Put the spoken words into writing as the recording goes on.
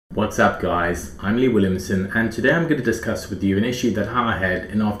What's up guys, I'm Lee Williamson and today I'm going to discuss with you an issue that I had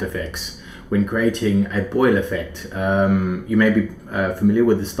in After Effects when creating a boil effect. You may be familiar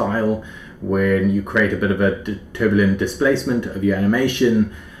with the style when you create a bit of a turbulent displacement of your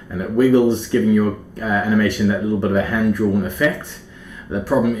animation and it wiggles, giving your animation that little bit of a hand-drawn effect. The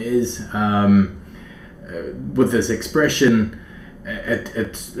problem is with this expression,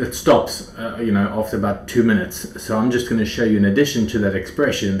 it stops after about 2 minutes. So I'm just going to show you, in addition to that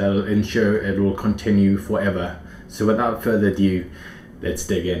expression, that will ensure it will continue forever. So without further ado, let's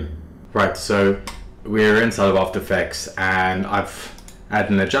dig in. Right, so we're inside of After Effects and I've added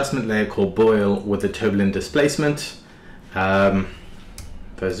an adjustment layer called Boil with the turbulent displacement. If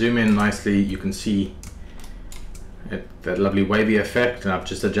I zoom in nicely, you can see that lovely wavy effect, and I've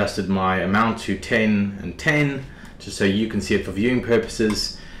just adjusted my amount to 10 and 10 just so you can see it for viewing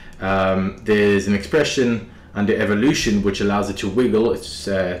purposes. There's an expression under evolution which allows it to wiggle. It's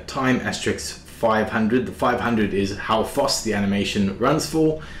time asterisk 500. The 500 is how fast the animation runs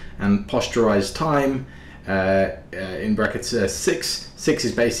for, and posterizeTime in brackets 6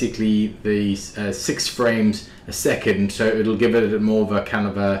 is basically the 6 frames a second, so it'll give it more of a kind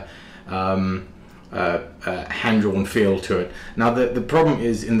of a hand-drawn feel to it. Now the problem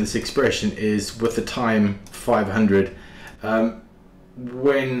is in this expression is with the time 500,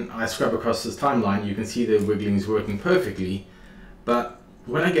 when I scrub across this timeline you can see the wiggling is working perfectly, but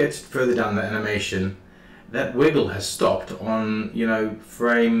when I get further down the animation, that wiggle has stopped on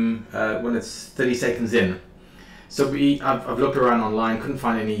frame when it's 30 seconds in. So I've looked around online, couldn't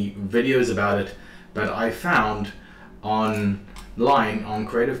find any videos about it, but I found online on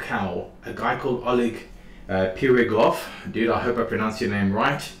Creative Cow a guy called Oleg Pirogov. Dude, I hope I pronounced your name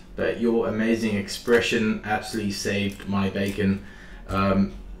right, but your amazing expression absolutely saved my bacon.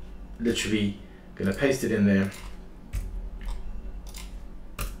 Literally gonna paste it in there,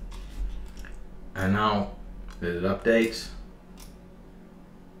 and now let it update.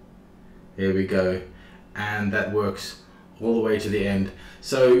 Here we go, and that works all the way to the end.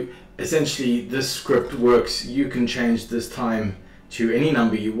 So essentially this script works. You can change this time to any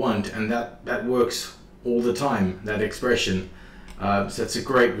number you want, and that works all the time, that expression. So it's a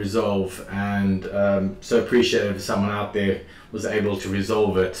great resolve, and so appreciative if someone out there was able to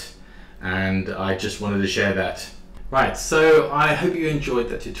resolve it, and I just wanted to share that. Right, so I hope you enjoyed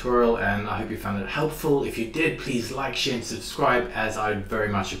that tutorial and I hope you found it helpful. If you did, please like, share and subscribe, as I would very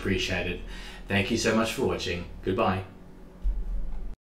much appreciate it. Thank you so much for watching. Goodbye.